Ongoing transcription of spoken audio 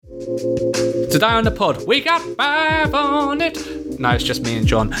Today on the pod, we got 5 on it. No, it's just me and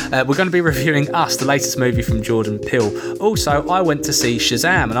John. We're going to be reviewing Us, the latest movie from Jordan Peele. Also, I went to see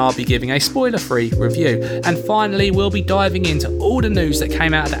SHAZAM, and I'll be giving a spoiler-free review. And finally, we'll be diving into all the news that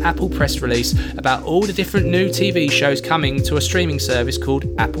came out of the Apple press release about all the different new TV shows coming to a streaming service called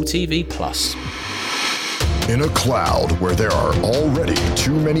Apple TV+. In a cloud where there are already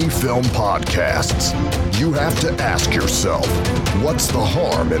too many film podcasts, you have to ask yourself, what's the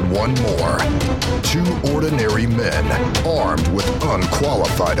harm in one more? Two ordinary men armed with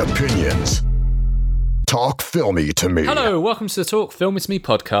unqualified opinions. Talk filmy to me. Hello, welcome to the Talk Filmy to Me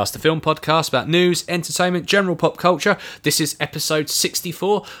podcast, a film podcast about news, entertainment, general pop culture. This is episode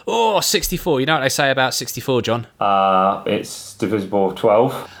 64. Oh, 64. You know what they say about 64, John? It's divisible of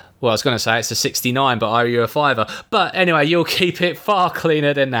 12. Well, I was going to say it's a 69, but I owe you a fiver. But anyway, you'll keep it far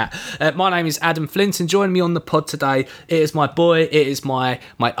cleaner than that. My name is Adam Flint, and joining me on the pod today, it is my boy, it is my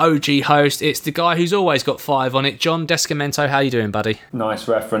OG host, it's the guy who's always got 5 on it, John Descamento. How you doing, buddy? Nice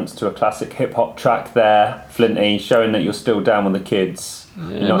reference to a classic hip-hop track there, Flinty, showing that you're still down with the kids.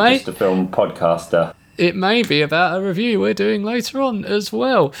 You're not just a film podcaster. It may be about a review we're doing later on as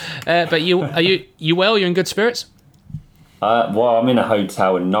well. But you well? You're in good spirits? Well, I'm in a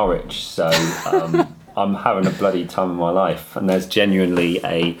hotel in Norwich, so I'm having a bloody time of my life. And there's genuinely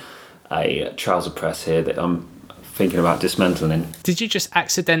a trouser press here that I'm thinking about dismantling. Did you just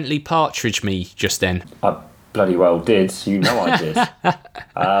accidentally partridge me just then? I bloody well did. You know I did.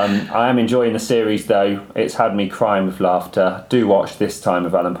 I am enjoying the series, though. It's had me crying with laughter. Do watch This Time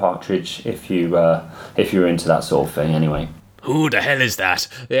with Alan Partridge if you're into that sort of thing, anyway. Who the hell is that?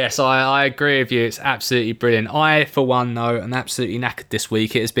 Yes, I agree with you. It's absolutely brilliant. I, for one, though, am absolutely knackered this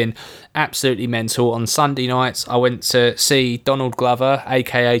week. It has been absolutely mental. On Sunday nights, I went to see Donald Glover,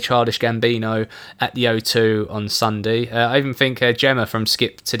 a.k.a. Childish Gambino, at the O2 on Sunday. I even think Gemma from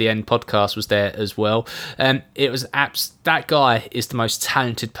Skip to the End podcast was there as well. It was that guy is the most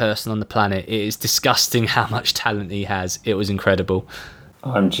talented person on the planet. It is disgusting how much talent he has. It was incredible.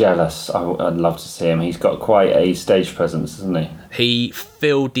 I'm jealous. I'd love to see him. He's got quite a stage presence, hasn't he? He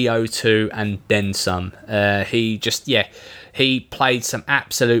filled the O2 and then some. He played some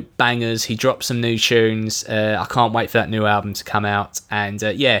absolute bangers. He dropped some new tunes. I can't wait for that new album to come out. And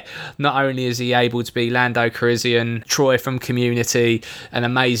not only is he able to be Lando Calrissian, Troy from Community, an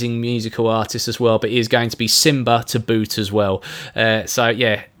amazing musical artist as well, but he is going to be Simba to boot as well.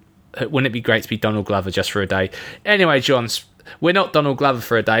 Wouldn't it be great to be Donald Glover just for a day? Anyway, John, we're not Donald Glover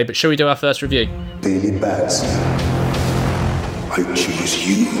for a day, but shall we do our first review? Billy Batson, I choose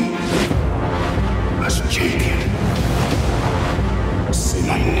you as Jacob. Say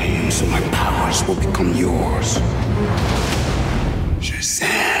my name so my powers will become yours.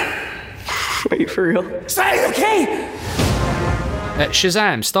 SHAZAM. Wait, for real? Say it, okay?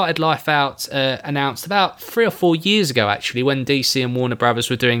 SHAZAM started life out, announced about 3 or 4 years ago, actually, when DC and Warner Brothers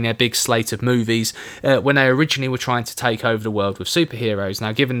were doing their big slate of movies, when they originally were trying to take over the world with superheroes.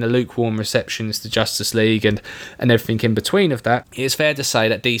 Now, given the lukewarm receptions to Justice League and everything in between of that, it's fair to say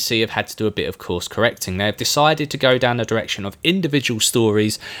that DC have had to do a bit of course correcting. They've decided to go down the direction of individual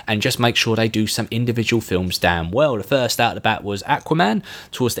stories and just make sure they do some individual films damn well. The first out of the bat was Aquaman,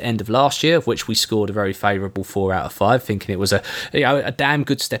 towards the end of last year, of which we scored a very favourable 4 out of 5, thinking it was a damn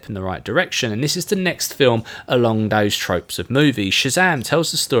good step in the right direction. And this is the next film along those tropes of movies. SHAZAM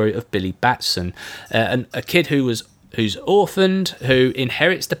tells the story of Billy Batson, a kid who's orphaned, who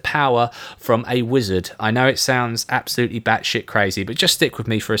inherits the power from a wizard. I know it sounds absolutely batshit crazy, but just stick with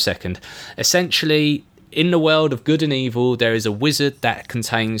me for a second. Essentially, in the world of good and evil, there is a wizard that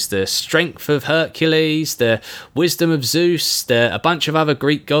contains the strength of Hercules, the wisdom of Zeus, a bunch of other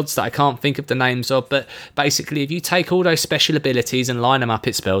Greek gods that I can't think of the names of, but basically if you take all those special abilities and line them up,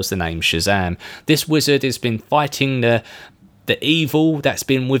 it spells the name SHAZAM. This wizard has been fighting the evil that's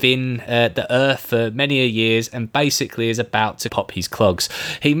been within the earth for many a years, and basically is about to pop his clogs.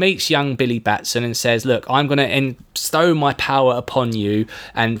 He meets young Billy Batson and says, look, I'm going to bestow my power upon you,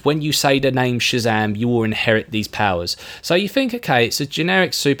 and when you say the name SHAZAM, you will inherit these powers. So you think, okay, it's a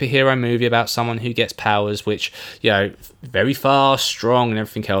generic superhero movie about someone who gets powers which, very fast, strong and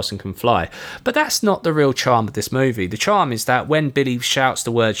everything else, and can fly. But that's not the real charm of this movie. The charm is that when Billy shouts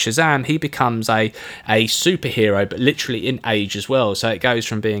the word SHAZAM, he becomes a superhero, but literally in age as well. So it goes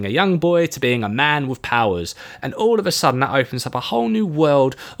from being a young boy to being a man with powers. And all of a sudden that opens up a whole new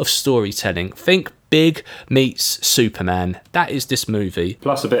world of storytelling. Think Big meets Superman. That is this movie.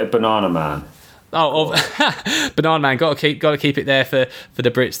 Plus a bit of Banana Man. Banana Man, got to keep it there for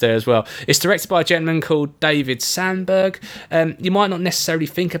the Brits there as well. It's directed by a gentleman called David Sandberg. You might not necessarily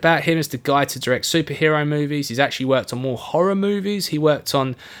think about him as the guy to direct superhero movies. He's actually worked on more horror movies. He worked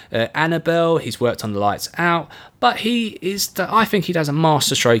on Annabelle. He's worked on Lights Out. But I think he does a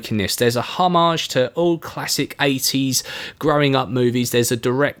masterstroke in this. There's a homage to all classic 80s growing up movies. There's a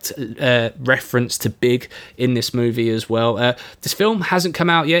direct reference to Big in this movie as well. This film hasn't come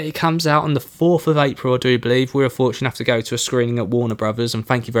out yet. It comes out on the 4th of April, I do believe. We were fortunate enough to go to a screening at Warner Brothers, and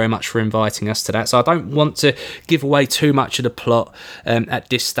thank you very much for inviting us to that. So I don't want to give away too much of the plot at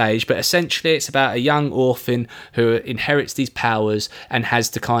this stage, but essentially it's about a young orphan who inherits these powers and has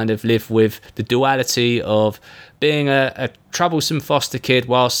to kind of live with the duality of being a troublesome foster kid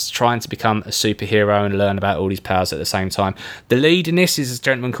whilst trying to become a superhero and learn about all these powers at the same time. The lead in this is a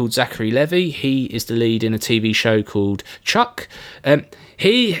gentleman called Zachary Levi. He is the lead in a TV show called Chuck.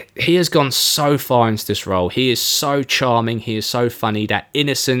 He has gone so far into this role. He is so charming. He is so funny. That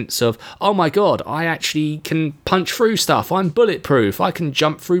innocence of, oh my God, I actually can punch through stuff. I'm bulletproof. I can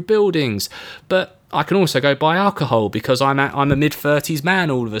jump through buildings. But I can also go buy alcohol because I'm a mid-30s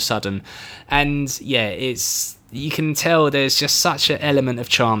man all of a sudden. And yeah, you can tell there's just such an element of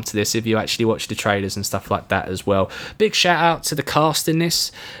charm to this if you actually watch the trailers and stuff like that as well. Big shout out to the cast in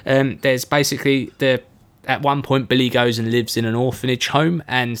this. There's basically at one point Billy goes and lives in an orphanage home,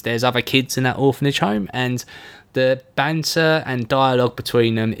 and there's other kids in that orphanage home, and the banter and dialogue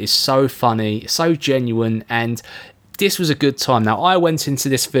between them is so funny, so genuine, and this was a good time. Now, I went into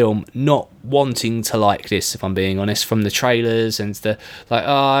this film not wanting to like this, if I'm being honest, from the trailers and the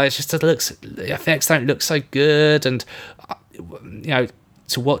effects don't look so good, and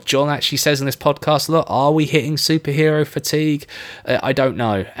to what John actually says in this podcast a lot, are we hitting superhero fatigue? I don't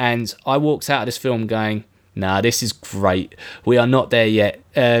know. And I walked out of this film going, nah, this is great. We are not there yet.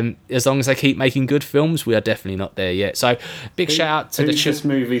 As long as they keep making good films, we are definitely not there yet. So, big shout out to who's this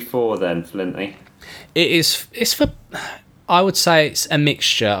movie for then, Flinty? It's for, I would say it's a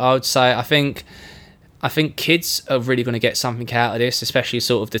mixture. I think kids are really going to get something out of this, especially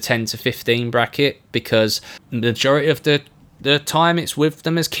sort of the 10 to 15 bracket, because the majority of the time it's with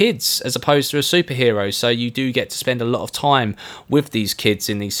them as kids as opposed to a superhero, so you do get to spend a lot of time with these kids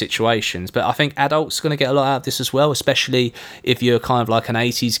in these situations. But I think adults are going to get a lot out of this as well, especially if you're kind of like an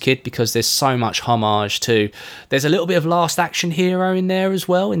 80s kid, because there's so much homage to, there's a little bit of Last Action Hero in there as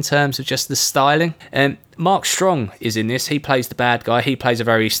well in terms of just the styling. Mark Strong is in this. He plays the bad guy. He plays a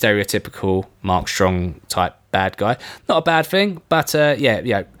very stereotypical Mark Strong type bad guy. Not a bad thing, but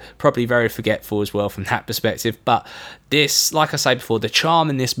probably very forgetful as well from that perspective. But this, like I say before, the charm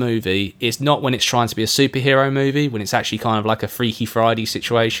in this movie is not when it's trying to be a superhero movie, when it's actually kind of like a Freaky Friday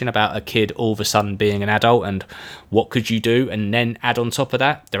situation about a kid all of a sudden being an adult and what could you do, and then add on top of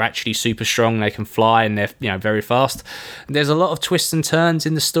that, they're actually super strong, they can fly, and they're very fast. And there's a lot of twists and turns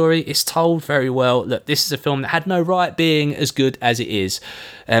in the story. It's told very well. Look, this is a film that had no right being as good as it is.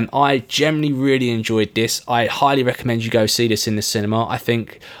 I generally really enjoyed this. I highly recommend you go see this in the cinema. I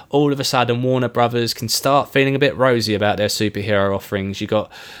think all of a sudden Warner Brothers can start feeling a bit rosy about their superhero offerings. You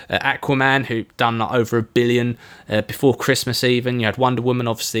got Aquaman, who done like over $1 billion before Christmas even. You had Wonder Woman,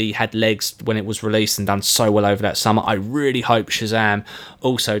 obviously had legs when it was released and done so well over that summer. I really hope Shazam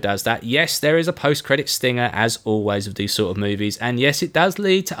also does that. Yes, there is a post-credit stinger as always of these sort of movies, and yes, it does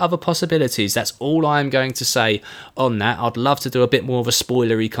lead to other possibilities. That's all I'm going to say on that. I'd love to do a bit more of a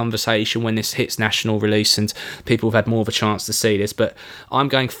spoilery conversation when this hits national release and people have had more of a chance to see this, but I'm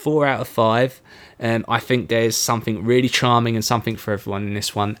going 4 out of 5. I think there's something really charming and something for everyone in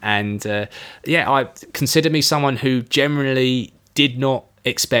this one, and I consider me someone who generally did not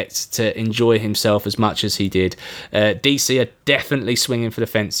expect to enjoy himself as much as he did. DC are definitely swinging for the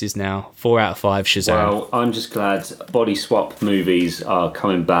fences now. 4 out of 5 Shazam. Well, I'm just glad body swap movies are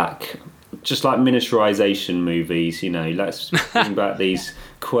coming back, just like miniaturization movies. Let's bring back these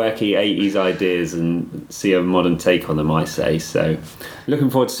quirky 80s ideas and see a modern take on them, I say. So looking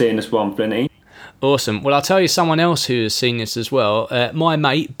forward to seeing this one, Flinty. Awesome. Well, I'll tell you someone else who has seen this as well. My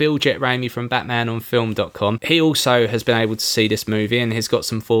mate, Jett Ramey from BatmanOnFilm.com. He also has been able to see this movie and has got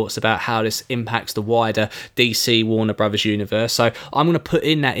some thoughts about how this impacts the wider DC Warner Brothers universe. So I'm going to put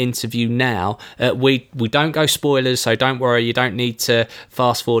in that interview now. We don't go spoilers, so don't worry. You don't need to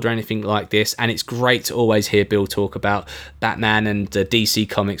fast forward or anything like this. And it's great to always hear Bill talk about Batman and the DC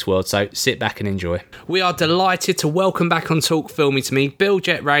Comics world. So sit back and enjoy. We are delighted to welcome back on Talk Filmy to me,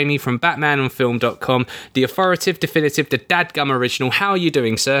 Jett Ramey from BatmanOnFilm.com, the authoritative, definitive, the dadgum original. How are you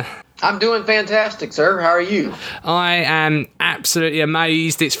doing, sir? I'm doing fantastic, sir. How are you? I am absolutely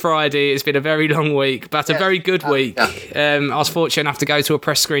amazed. It's Friday. It's been a very long week, but a very good week. I was fortunate enough to go to a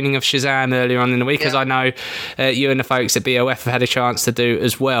press screening of Shazam earlier on in the week, as I know you and the folks at BOF have had a chance to do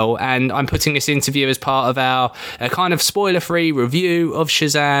as well. And I'm putting this interview as part of our kind of spoiler-free review of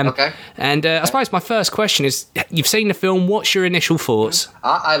Shazam. Okay. And I suppose my first question is, you've seen the film. What's your initial thoughts?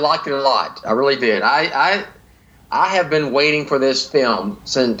 I liked it a lot. I really did. I have been waiting for this film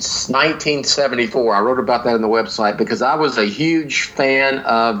since 1974. I wrote about that on the website because I was a huge fan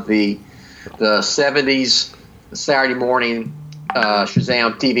of the 70s Saturday morning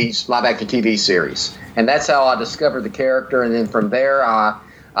Shazam live-action TV series. And that's how I discovered the character. And then from there, I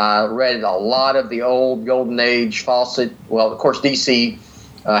read a lot of the old Golden Age Fawcett. Well, of course, DC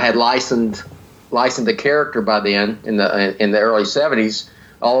had licensed the character by then in the early 70s.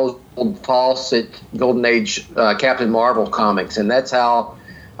 All old Fawcett Golden Age Captain Marvel comics, and that's how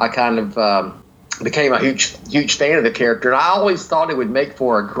I kind of became a huge fan of the character. And I always thought it would make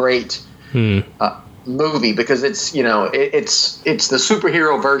for a great movie because it's the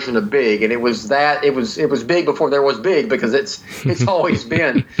superhero version of Big, and it was Big before there was Big because it's always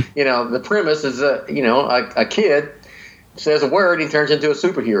been the premise is a kid says a word, he turns into a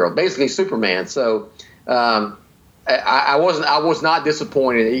superhero, basically Superman. So. I was not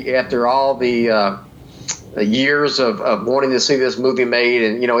disappointed after all the years of wanting to see this movie made,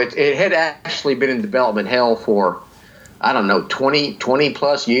 and it had actually been in development hell for 20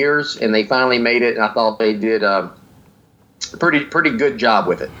 plus years, and they finally made it, and I thought they did a pretty good job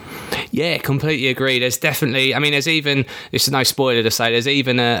with it. Yeah, completely agree. There's definitely, this is no spoiler to say, there's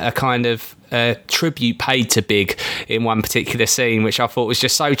even a kind of tribute paid to Big in one particular scene, which I thought was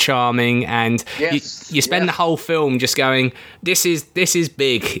just so charming. And you spend the whole film just going, this is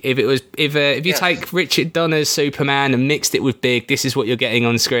Big. If you take Richard Donner's Superman and mixed it with Big, this is what you're getting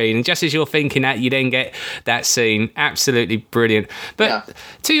on screen. And just as you're thinking that, you then get that scene. Absolutely brilliant. But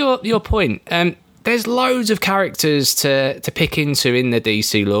to your point, there's loads of characters to pick into in the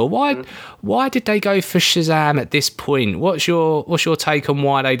DC lore. Why did they go for Shazam at this point? What's your take on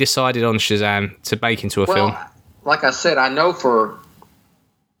why they decided on Shazam to make into a film? Like I said, I know for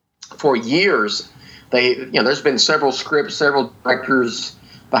years there's been several scripts, several directors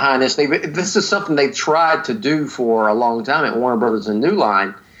behind this. This is something they tried to do for a long time at Warner Brothers and New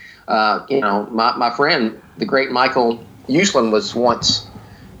Line. My friend, the great Michael Uslan, was once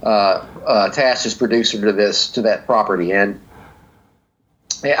tasked as producer to that property, and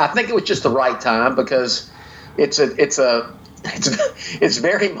I think it was just the right time because it's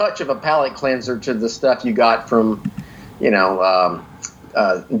very much of a palate cleanser to the stuff you got from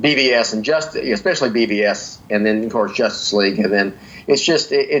BVS and especially BVS, and then of course Justice League, and then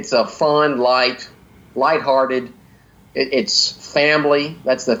it's a fun, lighthearted. It's family.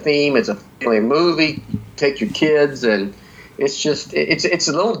 That's the theme. It's a family movie. Take your kids and. It's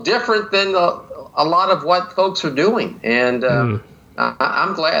a little different than a lot of what folks are doing, and I'm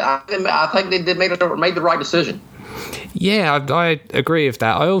glad. I think they made the right decision. Yeah, I agree with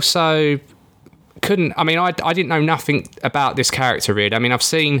that. I also couldn't. I didn't know nothing about this character really. I've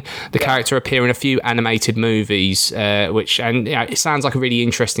seen the character appear in a few animated movies, it sounds like a really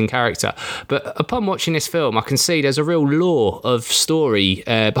interesting character. But upon watching this film, I can see there's a real lore of story,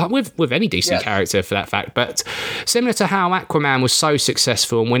 with any DC character for that fact. But similar to how Aquaman was so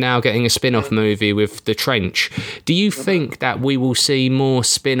successful, and we're now getting a spin-off movie with The Trench, do you think that we will see more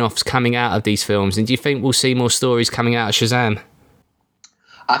spin-offs coming out of these films? And do you think we'll see more stories coming out of Shazam?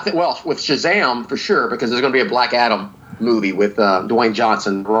 I think, with Shazam for sure, because there's going to be a Black Adam movie with Dwayne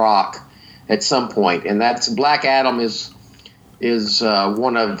Johnson, Rock, at some point, and that's Black Adam is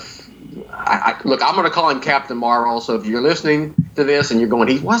one of. Look, I'm going to call him Captain Marvel. So if you're listening to this and you're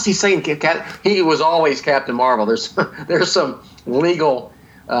going, what's he saying? He was always Captain Marvel. There's some legal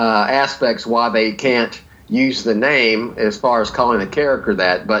aspects why they can't use the name as far as calling the character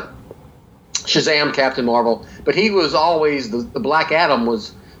that, but Shazam, Captain Marvel. But he was always the Black Adam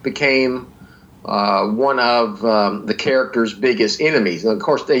became one of the character's biggest enemies. And of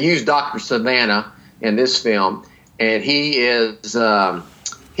course, they used Dr. Savannah in this film, and he is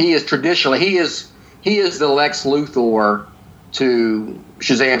traditionally he is the Lex Luthor to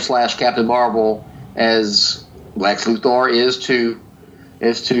Shazam / Captain Marvel, as Lex Luthor is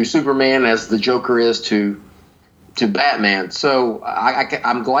to Superman, as the Joker is to Batman. So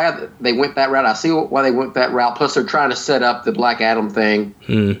I'm glad that they went that route. I see why they went that route. Plus, they're trying to set up the Black Adam thing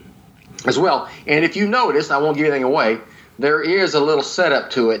as well. And if you notice, I won't give anything away, there is a little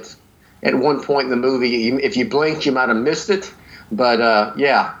setup to it at one point in the movie. If you blinked, you might have missed it. But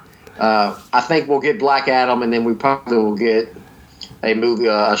I think we'll get Black Adam, and then we probably will get a movie,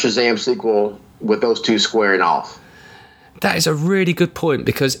 a Shazam sequel with those two squaring off. That is a really good point,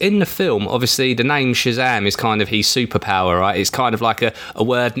 because in the film, obviously, the name Shazam is kind of his superpower, right? It's kind of like a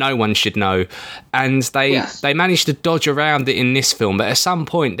word no one should know. And they managed to dodge around it in this film, but at some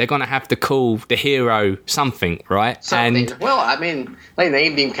point, they're going to have to call the hero something, right? Something. Well, I mean, they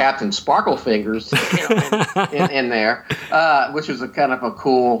named him Captain Sparkle Fingers in there, which was a kind of a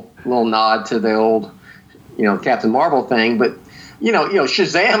cool little nod to the old, Captain Marvel thing. But,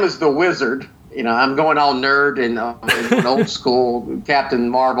 Shazam is the wizard. I'm going all nerd and an old school Captain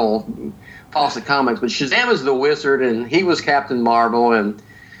Marvel Fawcett Comics, but Shazam is the wizard, and he was Captain Marvel,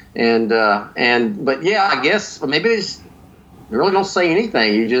 but yeah, I guess maybe they really don't say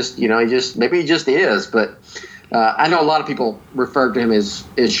anything. Maybe he just is. But I know a lot of people refer to him as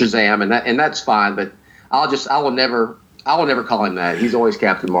Shazam, and that's fine. But I will never call him that. He's always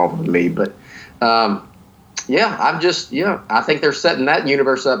Captain Marvel to me. But I think they're setting that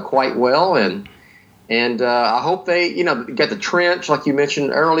universe up quite well, and I hope they, got the trench like you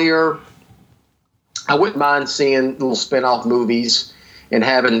mentioned earlier. I wouldn't mind seeing little spin-off movies and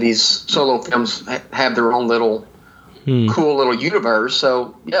having these solo films have their own little cool little universe.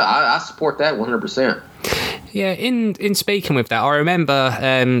 So yeah, I support that 100%. Yeah, in speaking with that, I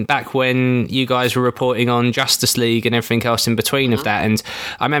remember back when you guys were reporting on Justice League and everything else in between of that, and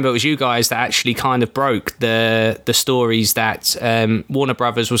I remember it was you guys that actually kind of broke the stories that Warner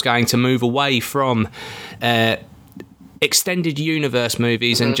Brothers was going to move away from extended universe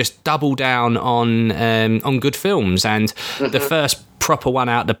movies and just double down on good films. And the first proper one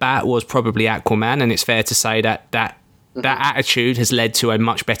out the bat was probably Aquaman, and it's fair to say that attitude has led to a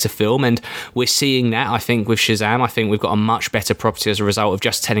much better film, and we're seeing that, I think, with Shazam. I think we've got a much better property as a result of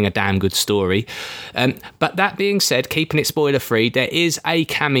just telling a damn good story. But that being said, keeping it spoiler-free, there is a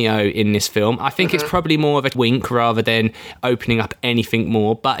cameo in this film. I think it's probably more of a wink rather than opening up anything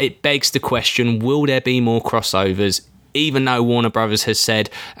more, but it begs the question, will there be more crossovers, even though Warner Brothers has said,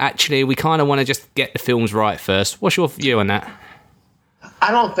 actually, we kind of want to just get the films right first? What's your view on that?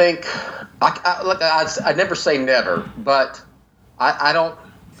 I don't think I never say never, but I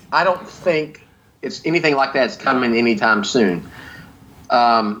don't think it's anything like that's coming anytime soon.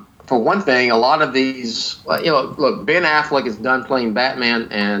 For one thing, a lot of these, look, Ben Affleck is done playing Batman,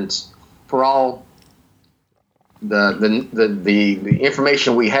 and for all the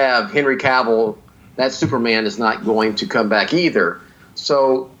information we have, Henry Cavill, that Superman, is not going to come back either.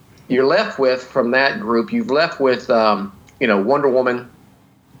 So you're left with, from that group, you've left with Wonder Woman,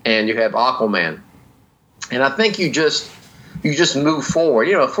 and you have Aquaman, and I think you just move forward.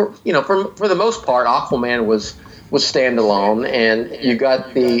 For the most part, Aquaman was standalone, and you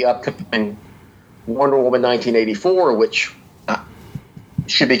got the upcoming Wonder Woman 1984, which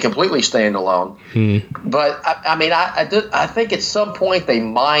should be completely standalone. But I think at some point they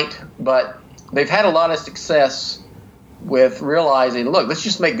might, but they've had a lot of success with realizing, look, let's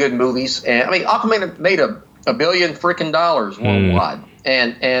just make good movies. And Aquaman made $1 billion freaking worldwide.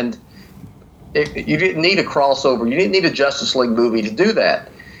 And you didn't need a crossover. You didn't need a Justice League movie to do that.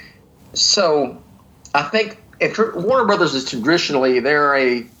 So I think Warner Brothers is traditionally, they're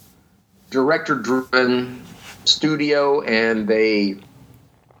a director-driven studio, and they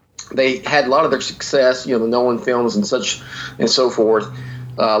had a lot of their success, the Nolan films and such and so forth,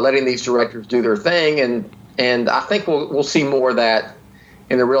 letting these directors do their thing. And I think we'll see more of that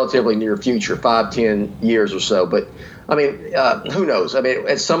in the relatively near future, 5-10 years or so. But who knows?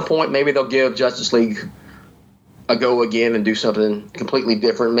 At some point, maybe they'll give Justice League a go again and do something completely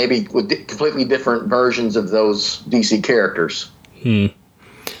different, maybe with completely different versions of those DC characters.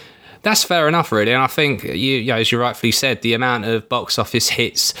 That's fair enough, really, and I think, as you rightfully said, the amount of box office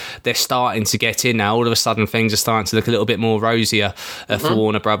hits they're starting to get in now, all of a sudden things are starting to look a little bit more rosier for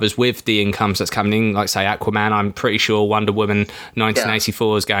Warner Brothers with the incomes that's coming in. Like, say, Aquaman, I'm pretty sure Wonder Woman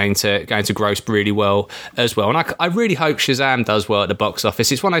 1984 is going to gross really well as well. And I really hope Shazam does well at the box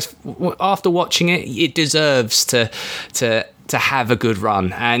office. It's one of those, after watching it, it deserves to have a good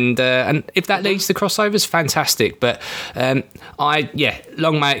run, and if that leads to crossovers, fantastic. But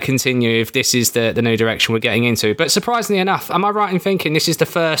long may it continue if this is the new direction we're getting into. But surprisingly enough, am I right in thinking this is the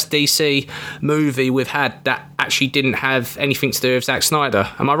first DC movie we've had that actually didn't have anything to do with Zack Snyder?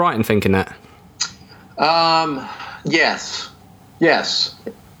 Am I right in thinking that? Yes,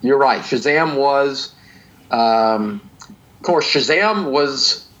 you're right. Shazam was, of course, Shazam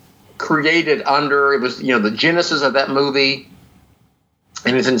was created under, it was, the genesis of that movie,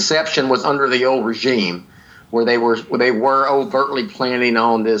 and its inception was under the old regime, where they were overtly planning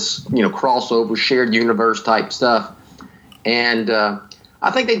on this, crossover, shared universe type stuff. And I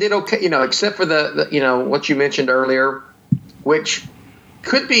think they did okay, except for the what you mentioned earlier, which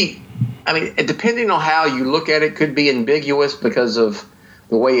could be, I mean, depending on how you look at it, could be ambiguous because of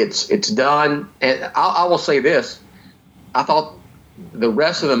the way it's done. And I will say this. I thought the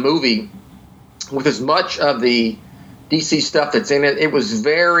rest of the movie, with as much of the DC stuff that's in it, it was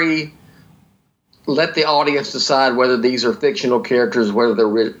very let the audience decide whether these are fictional characters, whether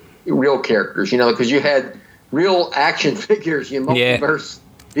they're real characters, because you had real action figures, multiverse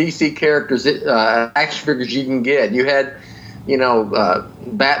DC characters, action figures you can get. You had,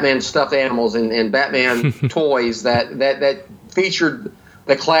 Batman stuffed animals and Batman toys that featured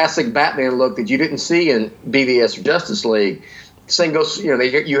the classic Batman look that you didn't see in BVS or Justice League. Same goes,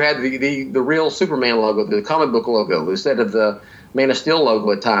 you had the real Superman logo, the comic book logo, instead of the Man of Steel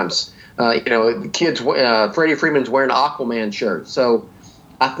logo at times. Kids, Freddie Freeman's wearing an Aquaman shirt. So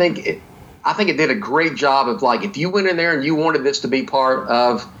I think it did a great job of, like, if you went in there and you wanted this to be part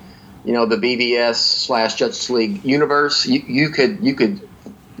of, the BVS/Justice League universe, you could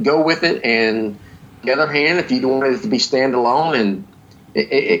go with it. And the other hand, if you wanted it to be standalone, and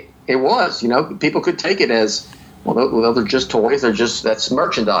it was, people could take it as, well, they're just toys. That's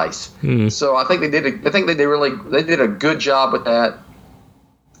merchandise. So I think they did a good job with that.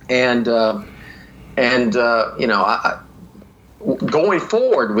 And going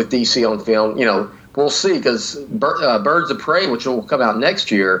forward with DC on film, we'll see, because Birds of Prey, which will come out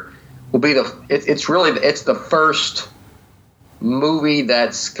next year, will be it's the first movie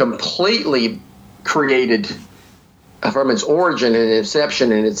that's completely created from its origin and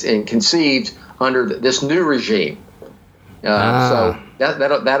inception and conceived under this new regime. So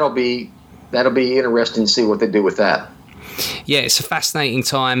that'll be interesting to see what they do with that. Yeah, it's a fascinating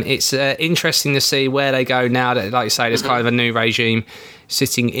time. It's interesting to see where they go now that, like you say, there's kind of a new regime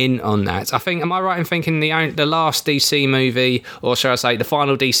sitting in on that. I think, am I right in thinking the last DC movie, or shall I say the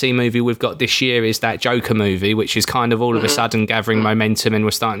final DC movie we've got this year, is that Joker movie, which is kind of all of a sudden gathering momentum, and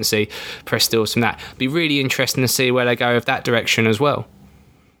we're starting to see press stills from that. Be really interesting to see where they go with that direction as well.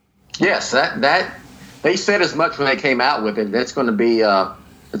 Yes, that they said as much when they came out with it. That's going to be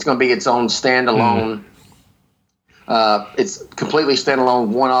its own standalone. It's completely standalone,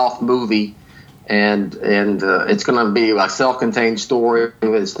 one-off movie, and it's going to be a self-contained story.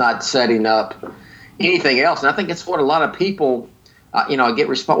 It's not setting up anything else. And I think it's what a lot of people, get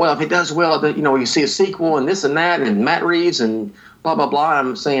response. Well, if it does well, you see a sequel and this and that, and Matt Reeves and blah blah blah.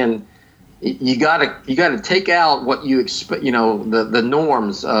 I'm saying you gotta take out what you expect. The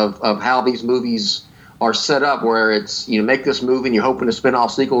norms of how these movies are set up, where it's make this movie and you're hoping to spin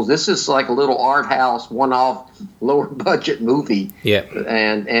off sequels. This is like a little art house, one-off, lower budget movie. Yeah,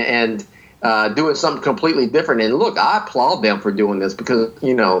 and doing something completely different. And look, I applaud them for doing this, because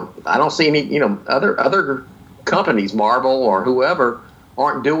I don't see any other companies, Marvel or whoever,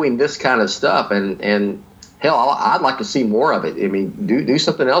 aren't doing this kind of stuff. And hell, I'd like to see more of it. I mean, do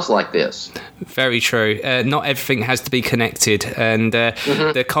something else like this. Very true. Not everything has to be connected, and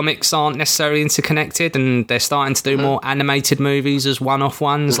the comics aren't necessarily interconnected, and they're starting to do more animated movies as one-off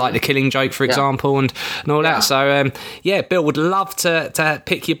ones, like The Killing Joke, for example, and all that. So, Bill, would love to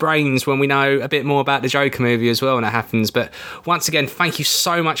pick your brains when we know a bit more about the Joker movie as well when it happens. But once again, thank you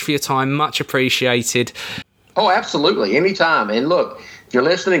so much for your time. Much appreciated. Oh, absolutely. Anytime. And look, if you're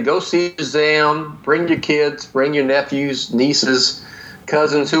listening, go see SHAZAM. Bring your kids, bring your nephews, nieces,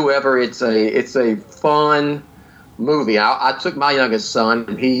 cousins, whoever. It's a fun movie. I took my youngest son,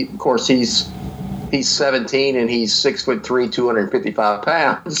 and he's 17 and he's 6'3", 255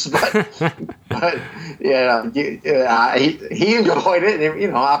 pounds. But he enjoyed it.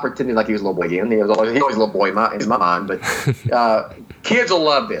 And, I pretended like he was a little boy again. He was always a little boy in my mind. But kids will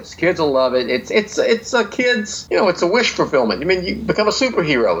love this. Kids will love it. It's a kid's. It's a wish fulfillment. I mean, you become a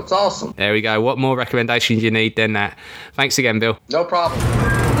superhero. It's awesome. There we go. What more recommendations you need than that? Thanks again, Bill. No problem.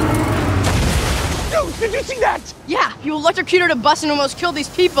 Dude, did you see that? Yeah, you electrocuted a bus and almost killed these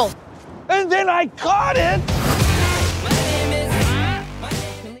people. And then I caught it!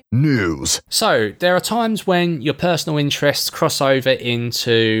 News. So, there are times when your personal interests cross over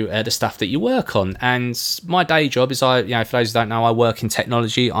into the stuff that you work on. And my day job is, for those who don't know, I work in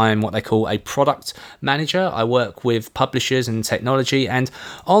technology. I am what they call a product manager. I work with publishers and technology. And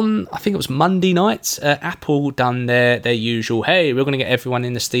on, I think it was Monday night, Apple done their usual, hey, we're going to get everyone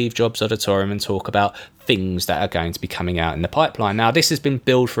in the Steve Jobs auditorium and talk about things that are going to be coming out in the pipeline. Now, this has been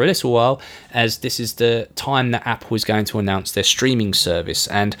billed for a little while, as this is the time that Apple is going to announce their streaming service.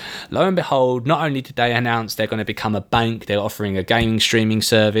 And lo and behold, not only did they announce they're going to become a bank, they're offering a gaming streaming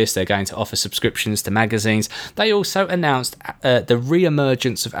service, they're going to offer subscriptions to magazines, they also announced the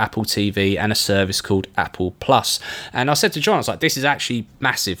re-emergence of Apple TV and a service called Apple Plus. And I said to John, I was like, this is actually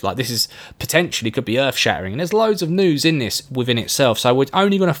massive. Like, this is potentially could be earth-shattering. And there's loads of news in this within itself. So we're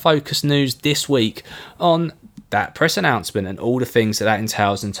only going to focus news this week on that press announcement and all the things that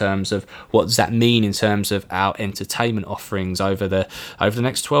entails in terms of what does that mean in terms of our entertainment offerings over the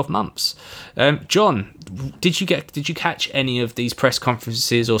next 12 months. John, did you catch any of these press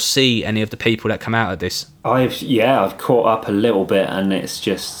conferences or see any of the people that come out of this? I've caught up a little bit, and it's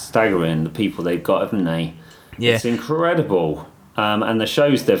just staggering the people they've got, haven't they? Yeah, it's incredible. And the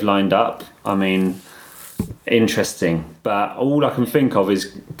shows they've lined up, I mean, interesting, but all I can think of is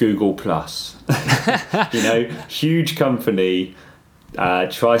Google Plus. Huge company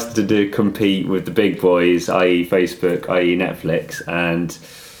tries to compete with the big boys, i.e. Facebook, i.e. Netflix, and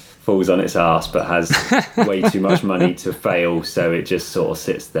falls on its arse, but has way too much money to fail, so it just sort of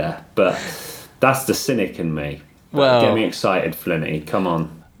sits there. But that's the cynic in me. Well, get me excited, Flinty, come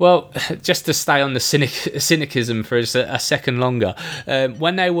on. Well, just to stay on the cynicism for a second longer,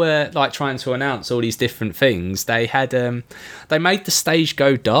 when they were like trying to announce all these different things, they had they made the stage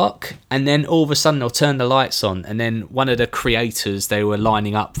go dark, and then all of a sudden they'll turn the lights on, and then one of the creators they were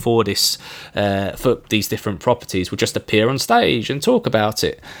lining up for this for these different properties will just appear on stage and talk about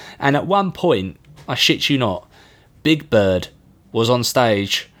it. And at one point, I shit you not, Big Bird was on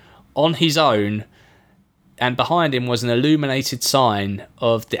stage on his own. And behind him was an illuminated sign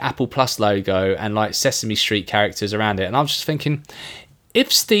of the Apple Plus logo and like Sesame Street characters around it. And I was just thinking,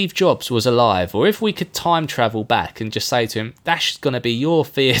 if Steve Jobs was alive, or if we could time travel back and just say to him, that's going to be your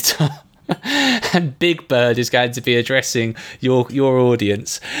theatre, and Big Bird is going to be addressing your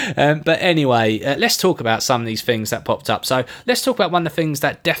audience. But anyway, let's talk about some of these things that popped up. So let's talk about one of the things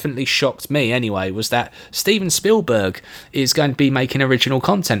that definitely shocked me anyway, was that Steven Spielberg is going to be making original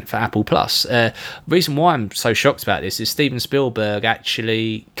content for Apple Plus. Reason why I'm so shocked about this is Steven Spielberg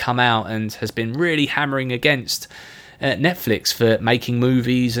actually come out and has been really hammering against Netflix for making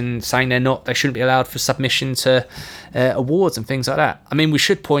movies and saying they shouldn't be allowed for submission to awards and things like that. I mean, we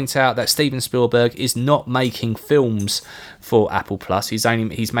should point out that Steven Spielberg is not making films for Apple Plus. He's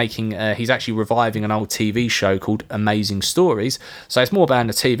actually reviving an old TV show called Amazing Stories. So it's more about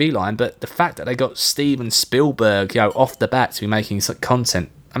the TV line. But the fact that they got Steven Spielberg, off the bat to be making such content,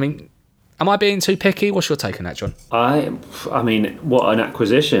 I mean, am I being too picky? What's your take on that, John? I mean, what an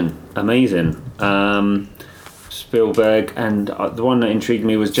acquisition! Amazing. Spielberg, and the one that intrigued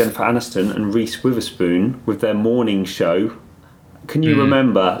me was Jennifer Aniston and Reese Witherspoon with their morning show. Can you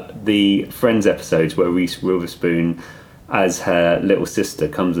remember the Friends episodes where Reese Witherspoon, as her little sister,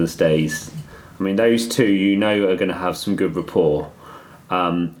 comes and stays? I mean, those two, are going to have some good rapport.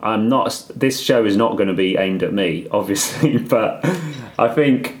 This show is not going to be aimed at me, obviously, but I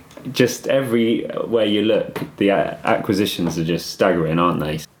think just everywhere you look, the acquisitions are just staggering, aren't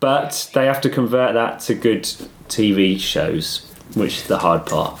they? But they have to convert that to good TV shows, which is the hard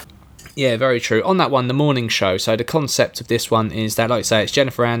part. Yeah, very true. On that one, the morning show. So the concept of this one is that, like I say, it's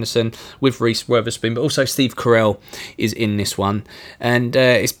Jennifer Aniston with Reese Witherspoon, but also Steve Carell is in this one. And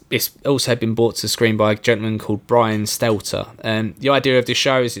it's also been brought to the screen by a gentleman called Brian Stelter. The idea of this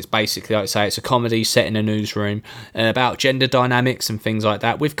show is it's basically, like I say, it's a comedy set in a newsroom about gender dynamics and things like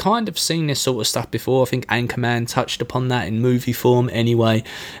that. We've kind of seen this sort of stuff before. I think Anchorman touched upon that in movie form anyway.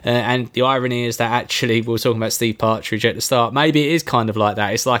 And the irony is that actually, we were talking about Steve Partridge at the start, maybe it is kind of like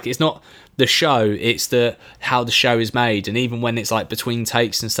that. It's like, it's not the show, it's how the show is made, and even when it's like between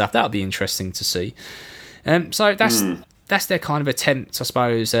takes and stuff, that'll be interesting to see. So that's their kind of attempt, I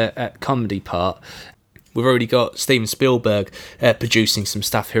suppose, at comedy part. We've already got Steven Spielberg producing some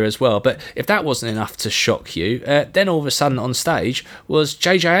stuff here as well. But if that wasn't enough to shock you, then all of a sudden on stage was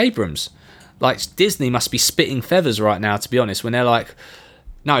J.J. Abrams. Like, Disney must be spitting feathers right now, to be honest, when they're like,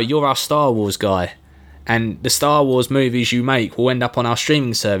 no, you're our Star Wars guy, and the Star Wars movies you make will end up on our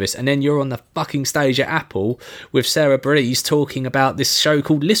streaming service, and then you're on the fucking stage at Apple with Sarah Breeze talking about this show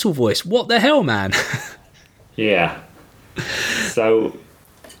called Little Voice. What the hell, man? Yeah. So,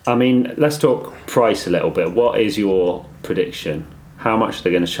 I mean, let's talk price a little bit. What is your prediction? How much are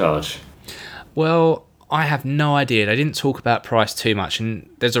they going to charge? Well, I have no idea. They didn't talk about price too much, and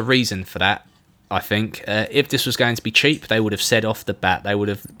there's a reason for that, I think. If this was going to be cheap, they would have said off the bat, they would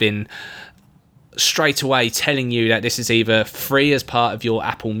have been straight away telling you that this is either free as part of your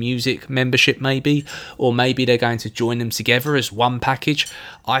Apple Music membership maybe, or maybe they're going to join them together as one package,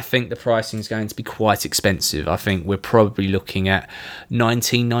 I think the pricing is going to be quite expensive. I think we're probably looking at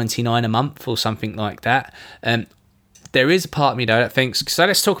 $19.99 a month or something like that. There is a part of me though that thinks, so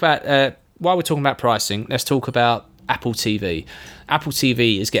let's talk about, while we're talking about pricing, let's talk about Apple TV. Apple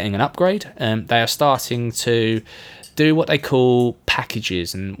TV is getting an upgrade. They are starting to do what they call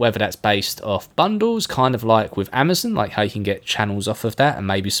packages, and whether that's based off bundles, kind of like with Amazon, like how you can get channels off of that and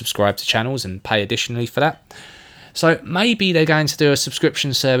maybe subscribe to channels and pay additionally for that. So maybe they're going to do a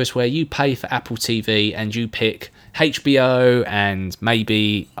subscription service where you pay for Apple TV and you pick HBO and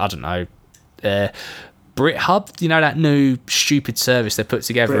maybe, I don't know, BritHub, you know, that new stupid service they put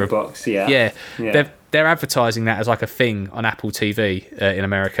together. BritBox, yeah. Yeah. They're advertising that as like a thing on Apple TV in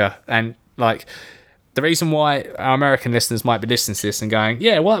America, and like the reason why our American listeners might be listening to this and going,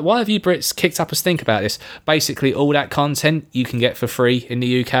 yeah, why have you Brits kicked up a stink about this? Basically, all that content you can get for free in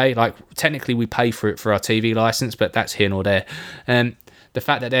the UK. Like, technically, we pay for it for our TV license, but that's here nor there. The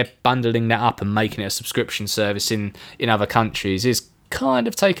fact that they're bundling that up and making it a subscription service in other countries is kind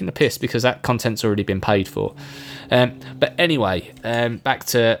of taking the piss, because that content's already been paid for. But anyway, back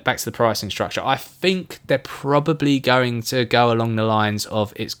to the pricing structure. I think they're probably going to go along the lines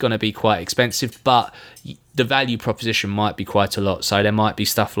of it's going to be quite expensive, but the value proposition might be quite a lot. So there might be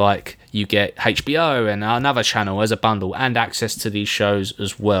stuff like you get HBO and another channel as a bundle and access to these shows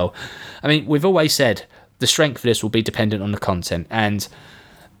as well. I mean, we've always said the strength of this will be dependent on the content, and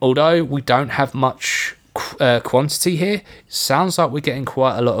although we don't have much quantity here, it sounds like we're getting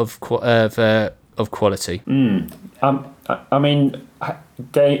quite a lot of quality. I mean,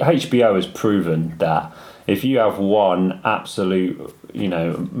 HBO has proven that if you have one absolute,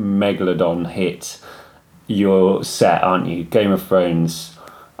 megalodon hit, you're set, aren't you? Game of Thrones,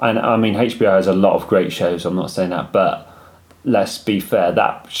 and I mean, HBO has a lot of great shows. I'm not saying that, but let's be fair,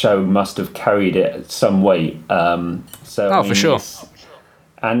 that show must have carried it some weight. For sure.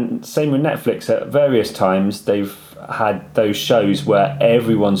 And same with Netflix. At various times, they've had those shows where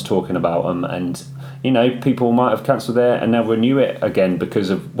everyone's talking about them, and people might have cancelled it and never knew it again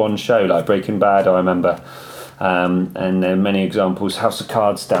because of one show, like Breaking Bad, I remember. And there are many examples, House of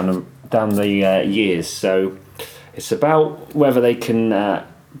Cards down the years. So it's about whether they can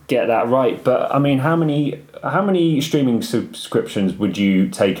get that right. But I mean, how many streaming subscriptions would you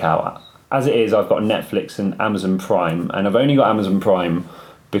take out? As it is, I've got Netflix and Amazon Prime, and I've only got Amazon Prime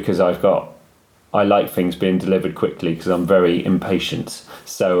because I like things being delivered quickly because I'm very impatient.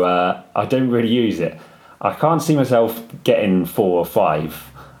 So I don't really use it. I can't see myself getting 4 or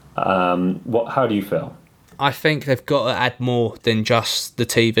 5. How do you feel? I think they've got to add more than just the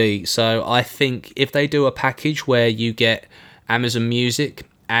TV. So I think if they do a package where you get Amazon Music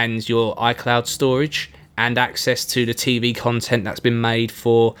and your iCloud storage and access to the TV content that's been made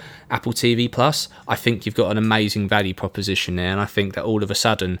for Apple TV Plus, I think you've got an amazing value proposition there. And I think that all of a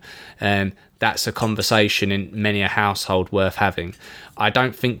sudden, that's a conversation in many a household worth having. I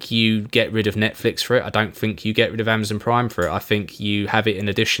don't think you get rid of Netflix for it. I don't think you get rid of Amazon Prime for it. I think you have it in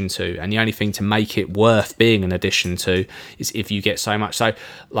addition to, and the only thing to make it worth being an addition to is if you get so much. So,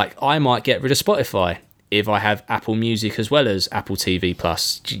 like, I might get rid of Spotify if I have Apple Music as well as Apple TV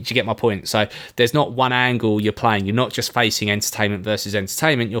Plus. Do you get my point? So there's not one angle you're playing. You're not just facing entertainment versus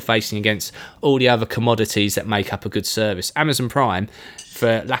entertainment. You're facing against all the other commodities that make up a good service. Amazon Prime,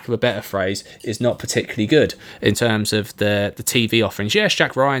 for lack of a better phrase, is not particularly good in terms of the TV offerings. Yes,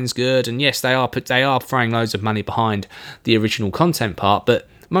 Jack Ryan's good, and yes, they are throwing loads of money behind the original content part, but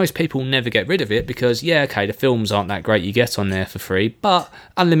most people never get rid of it because, the films aren't that great you get on there for free, but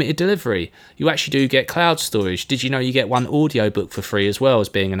unlimited delivery. You actually do get cloud storage. Did you know you get one audiobook for free as well as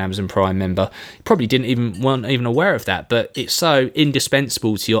being an Amazon Prime member? You probably weren't even aware of that, but it's so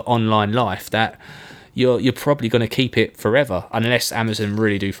indispensable to your online life that you're probably going to keep it forever unless Amazon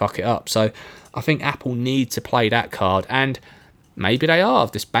really do fuck it up. So I think Apple need to play that card, and maybe they are.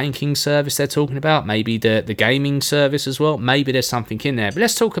 This banking service they're talking about, maybe the gaming service as well, maybe there's something in there. But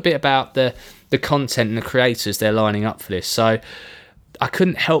let's talk a bit about the content and the creators they're lining up for this. So I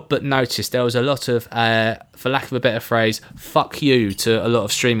couldn't help but notice there was a lot of, for lack of a better phrase, fuck you to a lot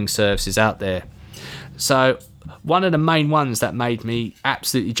of streaming services out there. So one of the main ones that made me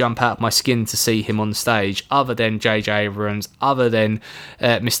absolutely jump out of my skin to see him on stage, other than J.J. Abrams, other than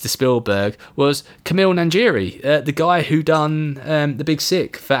Mr. Spielberg, was Kumail Nanjiani, the guy who done The Big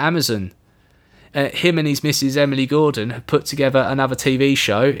Sick for Amazon. Him and his missus Emily Gordon have put together another TV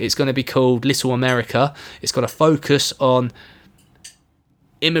show. It's going to be called Little America. It's got to focus on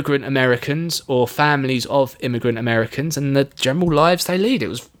immigrant Americans or families of immigrant Americans and the general lives they lead. It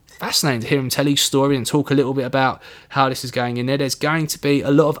was fascinating to hear him tell his story and talk a little bit about how this is going in there. There's going to be a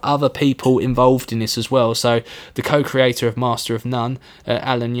lot of other people involved in this as well. So the co-creator of Master of None,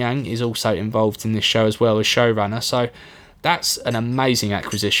 Alan Yang, is also involved in this show as well as showrunner. So that's an amazing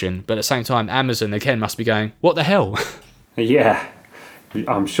acquisition. But at the same time, Amazon, again, must be going, what the hell? Yeah.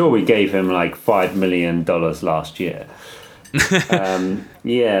 I'm sure we gave him like $5 million last year.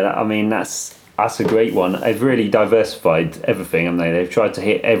 Yeah, I mean, that's a great one. They've really diversified everything, haven't they? They've tried to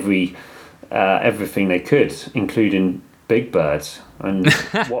hit everything they could, including Big Bird. And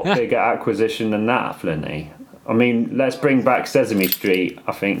what bigger acquisition than that, Flinty? I mean, let's bring back Sesame Street.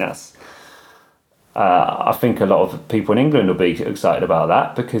 I think that's... I think a lot of people in England will be excited about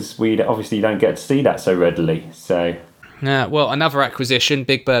that because we obviously don't get to see that so readily. So... Yeah, well, another acquisition,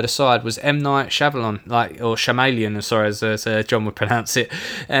 Big Bird aside, was M. Night Shyamalan, or Shyamalan, sorry, as John would pronounce it.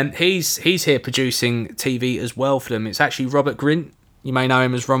 And he's here producing TV as well for them. It's actually Robert Grint. You may know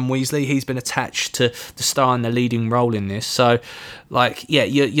him as Ron Weasley. He's been attached to the star in the leading role in this. So, like, yeah,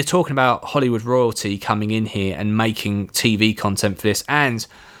 you're talking about Hollywood royalty coming in here and making TV content for this. And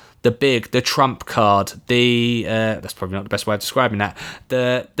the trump card, that's probably not the best way of describing that.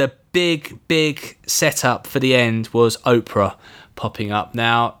 The big setup for the end was Oprah popping up.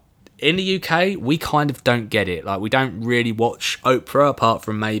 Now, in the UK, we kind of don't get it. Like, we don't really watch Oprah apart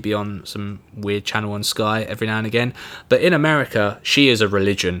from maybe on some weird channel on Sky every now and again. But in America, she is a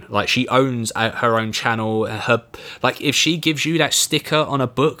religion. Like, she owns her own channel. If she gives you that sticker on a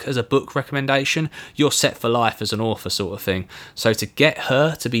book as a book recommendation, you're set for life as an author, sort of thing. So to get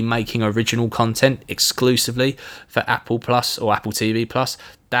her to be making original content exclusively for Apple Plus or Apple TV Plus,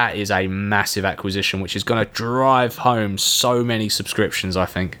 that is a massive acquisition, which is going to drive home so many subscriptions, I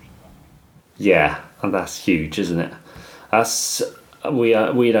think. Yeah, and that's huge, isn't it? We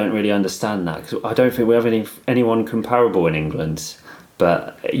don't really understand that because I don't think we have anyone comparable in England.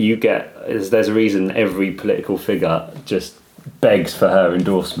 But there's a reason every political figure just begs for her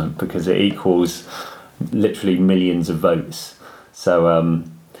endorsement because it equals literally millions of votes. So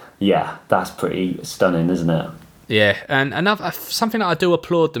yeah, that's pretty stunning, isn't it? Yeah, and something that I do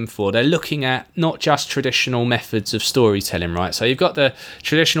applaud them for, they're looking at not just traditional methods of storytelling, right? So you've got the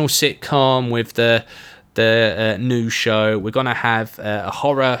traditional sitcom with the news show. We're going to have a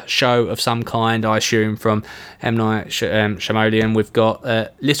horror show of some kind, I assume, from M. Night Shyamalan. We've got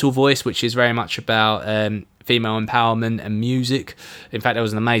Little Voice, which is very much about female empowerment and music. In fact, there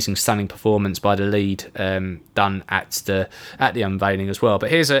was an amazing, stunning performance by the lead done at the unveiling as well.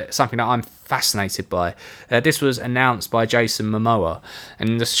 But here's something that I'm fascinated by. This was announced by Jason Momoa,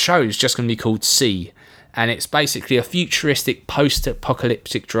 and the show is just going to be called See, and it's basically a futuristic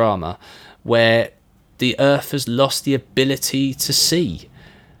post-apocalyptic drama where the Earth has lost the ability to see.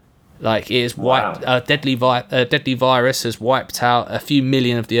 Like, it is wiped. Wow. A deadly virus has wiped out a few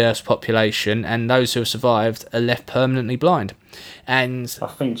million of the Earth's population, and those who have survived are left permanently blind. And I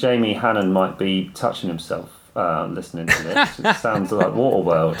think Jamie Hannon might be touching himself listening to this. It sounds like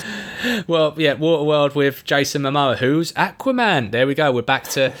Waterworld. Well, yeah, Waterworld with Jason Momoa, who's Aquaman. There we go. We're back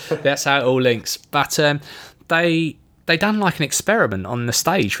to that's how it all links. But they done like an experiment on the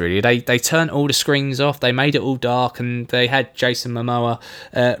stage, really. They turned all the screens off, they made it all dark, and they had Jason Momoa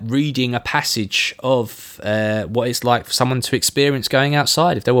reading a passage of what it's like for someone to experience going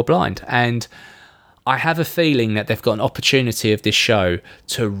outside if they were blind. And I have a feeling that they've got an opportunity of this show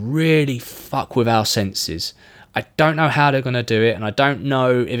to really fuck with our senses. I don't know how they're going to do it, and I don't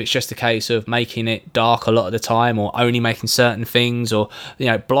know if it's just a case of making it dark a lot of the time or only making certain things, or, you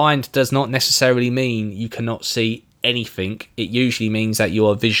know, blind does not necessarily mean you cannot see anything. It usually means that you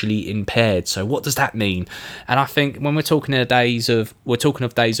are visually impaired. So what does that mean? And I think when we're talking of days of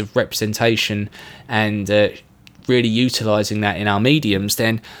representation and really utilising that in our mediums,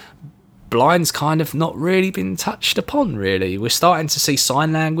 then blind's kind of not really been touched upon, really. We're starting to see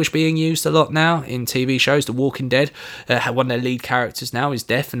sign language being used a lot now in TV shows. The Walking Dead, one of their lead characters now is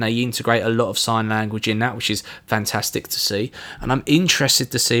deaf, and they integrate a lot of sign language in that, which is fantastic to see. And I'm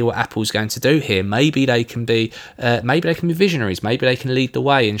interested to see what Apple's going to do here. Maybe they can be visionaries. Maybe they can lead the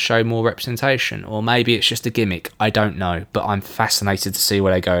way and show more representation, or maybe it's just a gimmick. I don't know, but I'm fascinated to see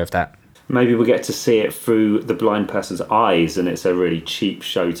where they go with that. Maybe we'll get to see it through the blind person's eyes, and it's a really cheap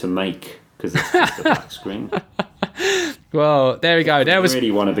show to make because it's just a black screen. Well, there we go. I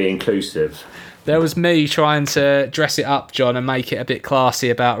really want to be inclusive. There was me trying to dress it up, John, and make it a bit classy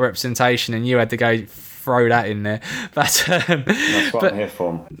about representation, and you had to go throw that in there. But that's what I'm here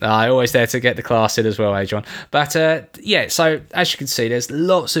for. I always there to get the class in as well, John. But yeah, so as you can see, there's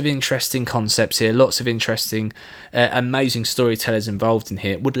lots of interesting concepts here, lots of interesting, amazing storytellers involved in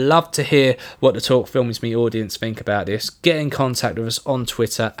here. Would love to hear what the Talk Film Is Me audience think about this. Get in contact with us on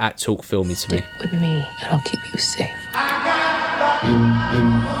Twitter at Talk Film Is Me. Stick with me, and I'll keep you safe.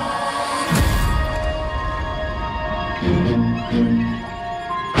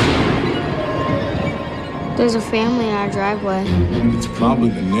 There's a family in our driveway. It's probably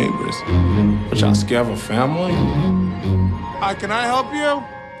the neighbors. But y'all scared of a family? Hi, can I help you?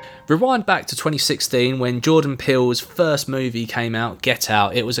 Rewind back to 2016 when Jordan Peele's first movie came out, Get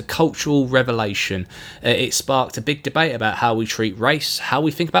Out. It was a cultural revelation. It sparked a big debate about how we treat race, how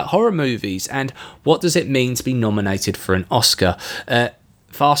we think about horror movies, and what does it mean to be nominated for an Oscar.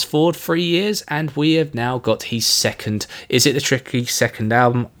 Fast forward 3 years and we have now got his second, is it the tricky second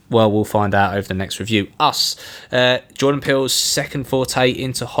album? Well, we'll find out over the next review. Us, Jordan Peele's second forte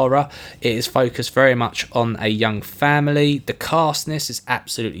into horror. It is focused very much on a young family. The cast in this is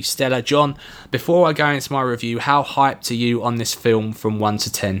absolutely stellar. John, before I go into my review, how hyped are you on this film from 1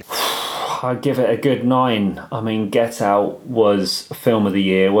 to 10? I'd give it a good 9. I mean, Get Out was film of the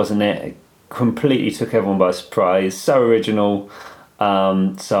year, wasn't it? It completely took everyone by surprise. So original.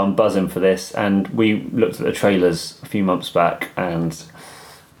 So I'm buzzing for this. And we looked at the trailers a few months back, and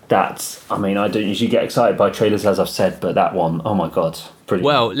that's, I mean, I don't usually get excited by trailers, as I've said, but that one, oh my God, brilliant.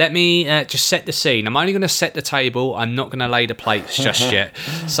 Well, let me just set the scene. I'm only going to set the table. I'm not going to lay the plates just yet.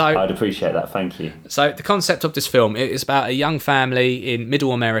 So I'd appreciate that, thank you. So the concept of this film, it is about a young family in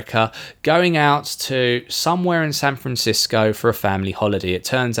middle America going out to somewhere in San Francisco for a family holiday. It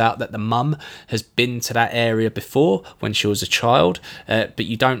turns out that the mum has been to that area before when she was a child, but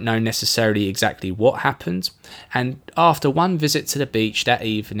you don't know necessarily exactly what happened. And after one visit to the beach that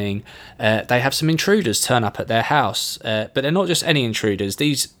evening, they have some intruders turn up at their house. But they're not just any intruders.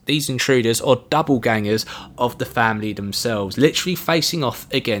 These intruders are doppelgangers of the family themselves, literally facing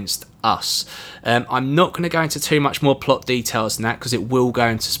off against us. I'm not going to go into too much more plot details than that because it will go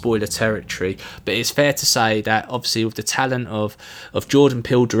into spoiler territory, but it's fair to say that obviously with the talent of Jordan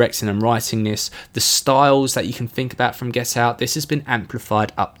Peele directing and writing this, the styles that you can think about from Get Out, this has been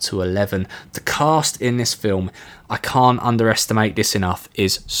amplified up to 11. The cast in this film, I can't underestimate this enough,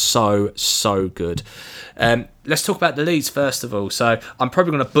 is so good. Let's talk about the leads first of all. So I'm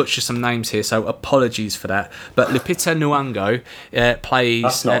probably going to butcher some names here, so apologies for that. But Lupita Nyong'o plays...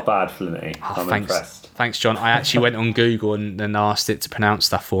 That's not bad, Flinty. I'm impressed. Thanks, John. I actually went on Google and asked it to pronounce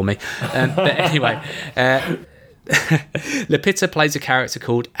stuff for me. But anyway... Lupita plays a character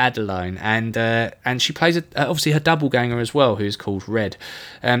called Adeline, and she plays obviously her doppelganger as well, who's called Red.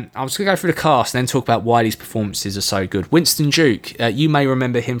 I was going to go through the cast and then talk about why these performances are so good. Winston Duke, you may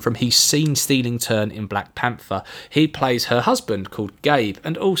remember him from his scene-stealing turn in Black Panther. He plays her husband called Gabe,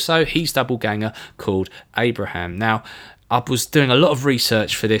 and also his doppelganger called Abraham. Now, I was doing a lot of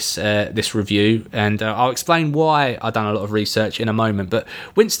research for this review, and I'll explain why I've done a lot of research in a moment. But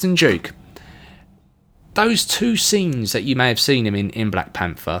Winston Duke, those two scenes that you may have seen him in Black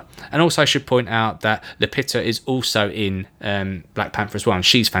Panther, and also I should point out that Lupita is also in Black Panther as well, and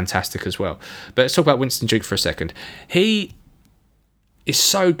she's fantastic as well. But let's talk about Winston Duke for a second. He is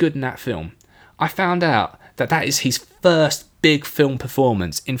so good in that film. I found out that is his first big film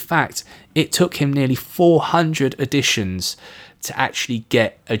performance. In fact, it took him nearly 400 auditions to actually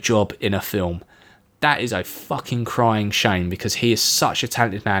get a job in a film. That is a fucking crying shame because he is such a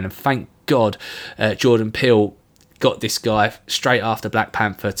talented man, and thank God Jordan Peele got this guy straight after Black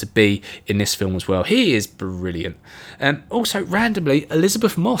Panther to be in this film as well. He is brilliant. Also, randomly,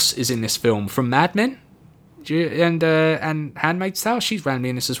 Elizabeth Moss is in this film from Mad Men and Handmaid's Tale. She's randomly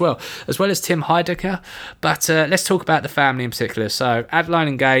in this as well as Tim Heidecker. But let's talk about the family in particular. So Adeline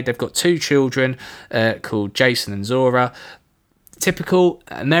and Gabe, they've got 2 children called Jason and Zora. Typical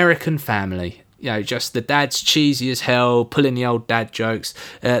American family. You know, just the dad's cheesy as hell, pulling the old dad jokes.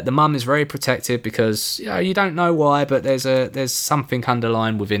 The mum is very protective because you don't know why, but there's something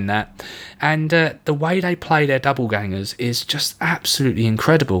underlying within that. And the way they play their doppelgangers is just absolutely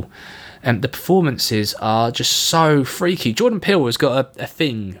incredible. The performances are just so freaky. Jordan Peele has got a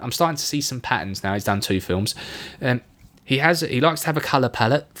thing. I'm starting to see some patterns now. He's done 2 films. He likes to have a colour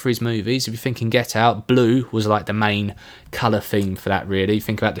palette for his movies. If you're thinking Get Out, blue was like the main colour theme for that, really. You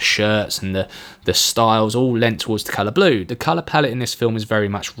think about the shirts and the styles, all lent towards the colour blue. The colour palette in this film is very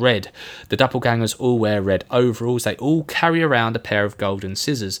much red. The doppelgangers all wear red overalls. They all carry around a pair of golden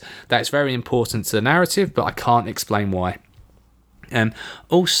scissors. That's very important to the narrative, but I can't explain why.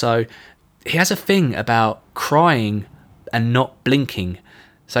 Also, he has a thing about crying and not blinking.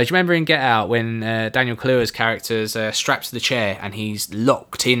 So do you remember in Get Out when Daniel Kaluuya's character's strapped to the chair and he's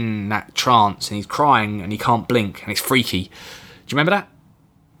locked in that trance and he's crying and he can't blink and it's freaky? Do you remember that?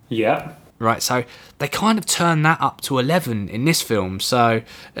 Yeah. Right, so they kind of turn that up to 11 in this film. So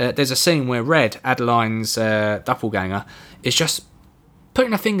there's a scene where Red, Adeline's doppelganger, is just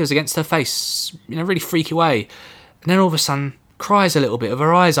putting her fingers against her face in a really freaky way. And then all of a sudden cries a little bit with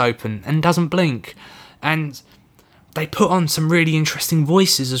her eyes open and doesn't blink. And they put on some really interesting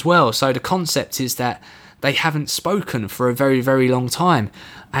voices as well. So the concept is that they haven't spoken for a very, very long time.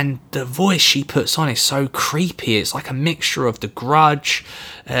 And the voice she puts on is so creepy. It's like a mixture of The Grudge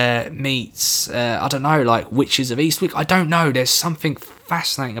meets, I don't know, like Witches of Eastwick. I don't know. There's something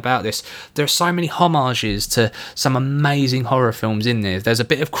fascinating about this. There are so many homages to some amazing horror films in there. There's a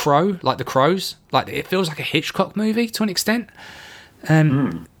bit of Crow, like The Crows. Like it feels like a Hitchcock movie to an extent.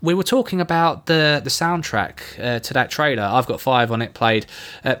 We were talking about the soundtrack to that trailer. I've got 5 on it played.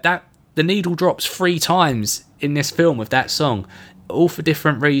 That the needle drops 3 times in this film with that song, all for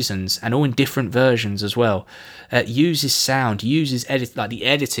different reasons and all in different versions as well. Uses sound, uses like the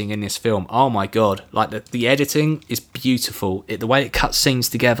editing in this film. Oh my god, like the editing is beautiful. The way it cuts scenes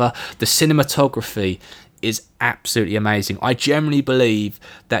together, the cinematography is absolutely amazing. I genuinely believe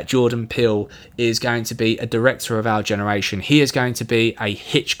that Jordan Peele is going to be a director of our generation. He is going to be a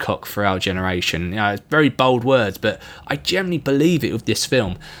Hitchcock for our generation. You know, it's very bold words, but I genuinely believe it with this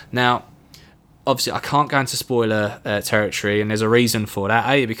film. Now, obviously, I can't go into spoiler territory, and there's a reason for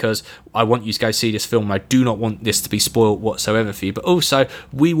that. Because I want you to go see this film. I do not want this to be spoiled whatsoever for you. But also,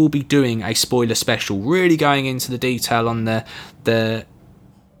 we will be doing a spoiler special, really going into the detail on the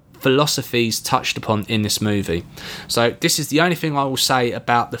philosophies touched upon in this movie. So this is the only thing I will say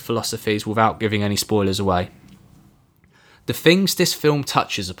about the philosophies without giving any spoilers away. The things this film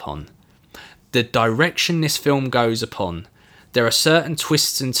touches upon, the direction this film goes upon, there are certain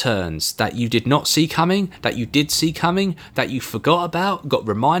twists and turns that you did not see coming, that you did see coming, that you forgot about, got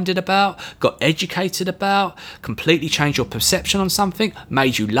reminded about, got educated about, completely changed your perception on something,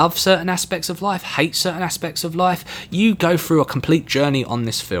 made you love certain aspects of life, hate certain aspects of life. You go through a complete journey on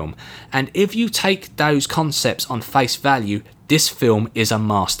this film. And if you take those concepts on face value, this film is a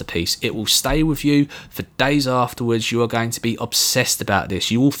masterpiece. It will stay with you for days afterwards. You are going to be obsessed about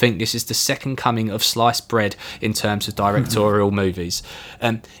this. You will think this is the second coming of sliced bread in terms of directorial movies.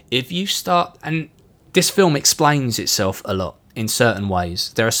 If you start, and this film explains itself a lot in certain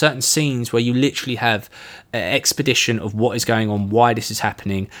ways. There are certain scenes where you literally have an expedition of what is going on, why this is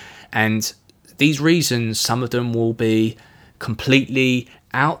happening, and these reasons, some of them will be completely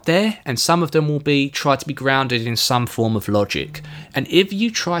out there and some of them will be try to be grounded in some form of logic. And if you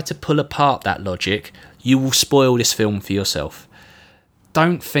try to pull apart that logic, you will spoil this film for yourself.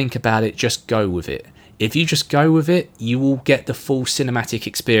 Don't think about it, just go with it. If you just go with it, you will get the full cinematic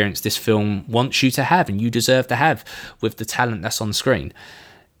experience this film wants you to have and you deserve to have with the talent that's on screen.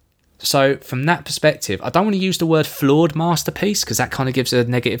 So from that perspective, I don't want to use the word flawed masterpiece because that kind of gives a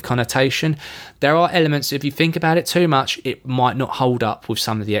negative connotation. There are elements, if you think about it too much, it might not hold up with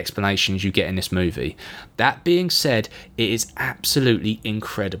some of the explanations you get in this movie. That being said, it is absolutely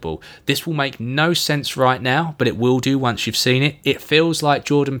incredible. This will make no sense right now, but it will do once you've seen it. It feels like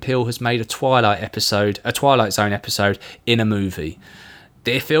Jordan Peele has made a Twilight Zone episode in a movie.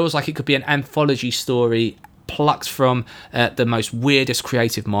 It feels like it could be an anthology story plucked from the most weirdest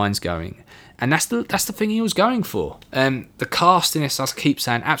creative minds going. And that's the thing he was going for. The cast in this, I keep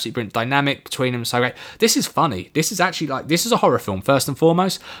saying, absolutely brilliant. Dynamic between them, so great. This is funny. This is actually this is a horror film, first and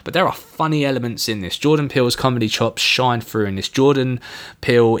foremost, but there are funny elements in this. Jordan Peele's comedy chops shine through in this. Jordan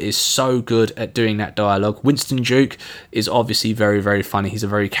Peele is so good at doing that dialogue. Winston Duke is obviously very, very funny. He's a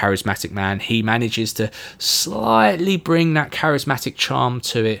very charismatic man. He manages to slightly bring that charismatic charm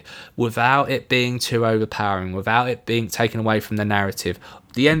to it without it being too overpowering, without it being taken away from the narrative.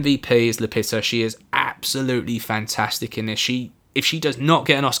 The MVP is Lupita. She is absolutely fantastic in this. If she does not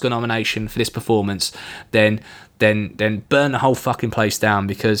get an Oscar nomination for this performance, then burn the whole fucking place down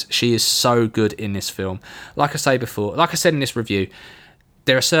because she is so good in this film. Like I said in this review,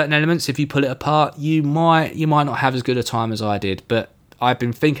 there are certain elements, if you pull it apart, you might not have as good a time as I did, but I've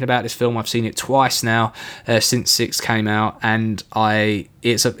been thinking about this film. I've seen it twice now since 6 came out, and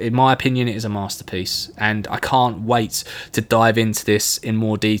in my opinion, it is a masterpiece. And I can't wait to dive into this in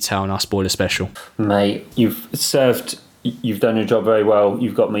more detail in our spoiler special. Mate, you've done your job very well.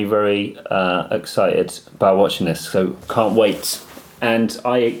 You've got me very excited about watching this, so can't wait. And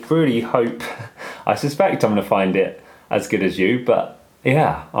I really hope, I suspect I'm going to find it as good as you, but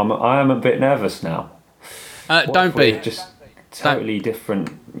yeah, I am a bit nervous now. Don't be. Just totally different,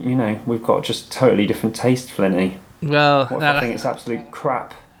 we've got just totally different taste, Flinty. Well, what if I think it's absolute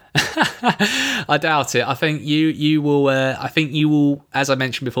crap? I doubt it. I think you will. I think you will. As I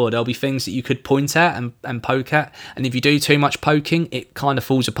mentioned before, there'll be things that you could point at and poke at, and if you do too much poking, it kind of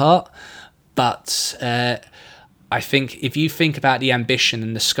falls apart. But I think if you think about the ambition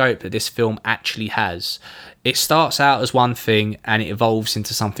and the scope that this film actually has, it starts out as one thing and it evolves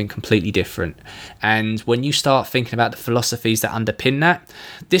into something completely different. And when you start thinking about the philosophies that underpin that,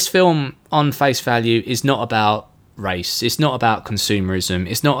 this film, on face value, is not about race, it's not about consumerism,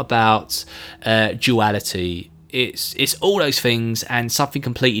 it's not about duality. It's all those things and something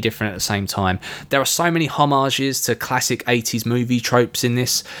completely different at the same time. There are so many homages to classic 80s movie tropes in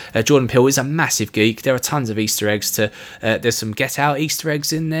this. Jordan Peele is a massive geek. There are tons of Easter eggs to... there's some Get Out Easter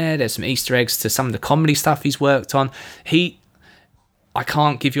eggs in there. There's some Easter eggs to some of the comedy stuff he's worked on. I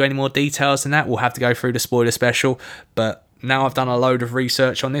can't give you any more details than that. We'll have to go through the spoiler special. But now I've done a load of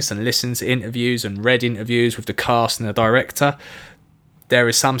research on this and listened to interviews and read interviews with the cast and the director. There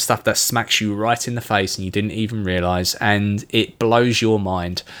is some stuff that smacks you right in the face and you didn't even realise, and it blows your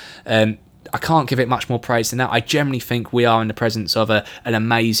mind. I can't give it much more praise than that. I generally think we are in the presence of an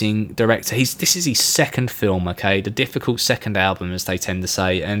amazing director. This is his second film, okay? The difficult second album, as they tend to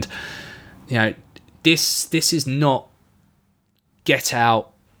say. And, you know, this is not Get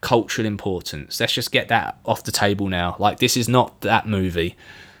Out cultural importance. Let's just get that off the table now. Like, this is not that movie.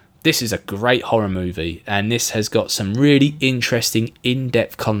 This is a great horror movie, and this has got some really interesting,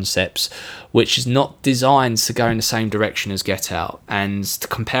 in-depth concepts, which is not designed to go in the same direction as Get Out, and to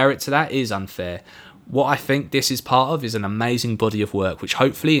compare it to that is unfair. What I think this is part of is an amazing body of work, which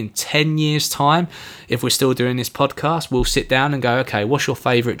hopefully in 10 years' time, if we're still doing this podcast, we'll sit down and go, okay, what's your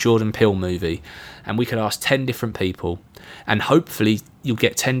favourite Jordan Peele movie? And we could ask 10 different people, and hopefully you'll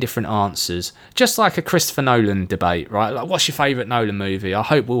get 10 different answers, just like a Christopher Nolan debate, right? Like, what's your favourite Nolan movie? I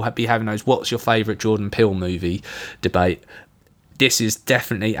hope we'll be having those what's your favourite Jordan Peele movie debate. This is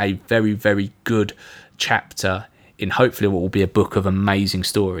definitely a very, very good chapter in hopefully what will be a book of amazing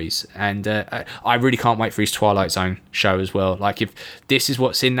stories. And I really can't wait for his Twilight Zone show as well. Like, if this is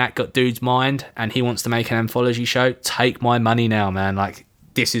what's in that dude's mind and he wants to make an anthology show, take my money now, man. Like,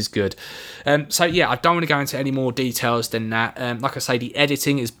 this is good. So yeah, I don't want to go into any more details than that. Like I say, the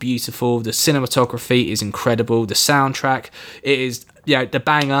editing is beautiful, the cinematography is incredible, the soundtrack, it is, you know, the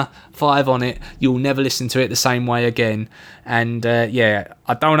banger, 5 on it. You'll never listen to it the same way again. And yeah,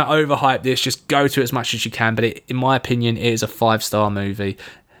 I don't want to overhype this, just go to it as much as you can, but in my opinion, it is a 5-star movie.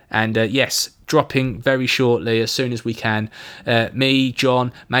 And yes, dropping very shortly, as soon as we can. Me,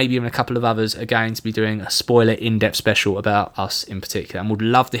 John, maybe even a couple of others are going to be doing a spoiler in-depth special about us in particular, and would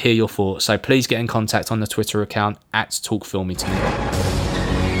love to hear your thoughts. So please get in contact on the Twitter account @TalkFilmyToMe.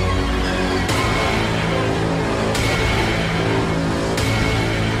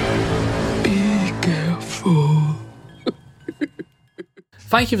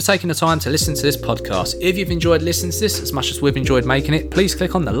 Thank you for taking the time to listen to this podcast. If you've enjoyed listening to this as much as we've enjoyed making it, please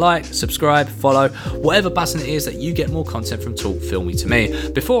click on the like, subscribe, follow, whatever button it is that you get more content from Talk Filmy to Me.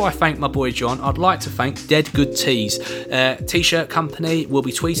 Before I thank my boy John, I'd like to thank Dead Good Tees, t-shirt company. We'll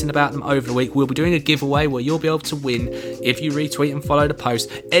be tweeting about them over the week. We'll be doing a giveaway where you'll be able to win, if you retweet and follow the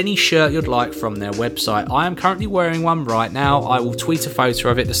post, any shirt you'd like from their website. I am currently wearing one right now. I will tweet a photo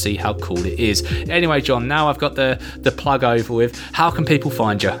of it to see how cool it is. Anyway, John, now I've got the plug over with. How can people find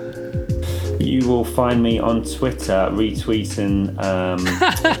you? You will find me on Twitter retweeting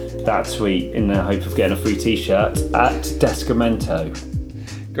that tweet in the hope of getting a free t-shirt @Descamento.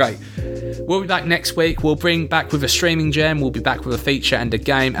 Great. We'll be back next week. We'll bring back with a streaming gem. We'll be back with a feature and a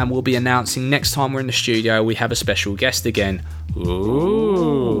game, and we'll be announcing next time we're in the studio we have a special guest again.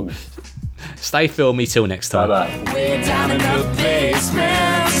 Ooh. Stay filmy till next time. Bye-bye. We're down in the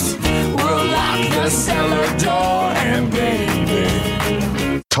basement. We'll lock the cellar door and baby.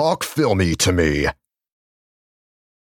 Talk Filmy to Me.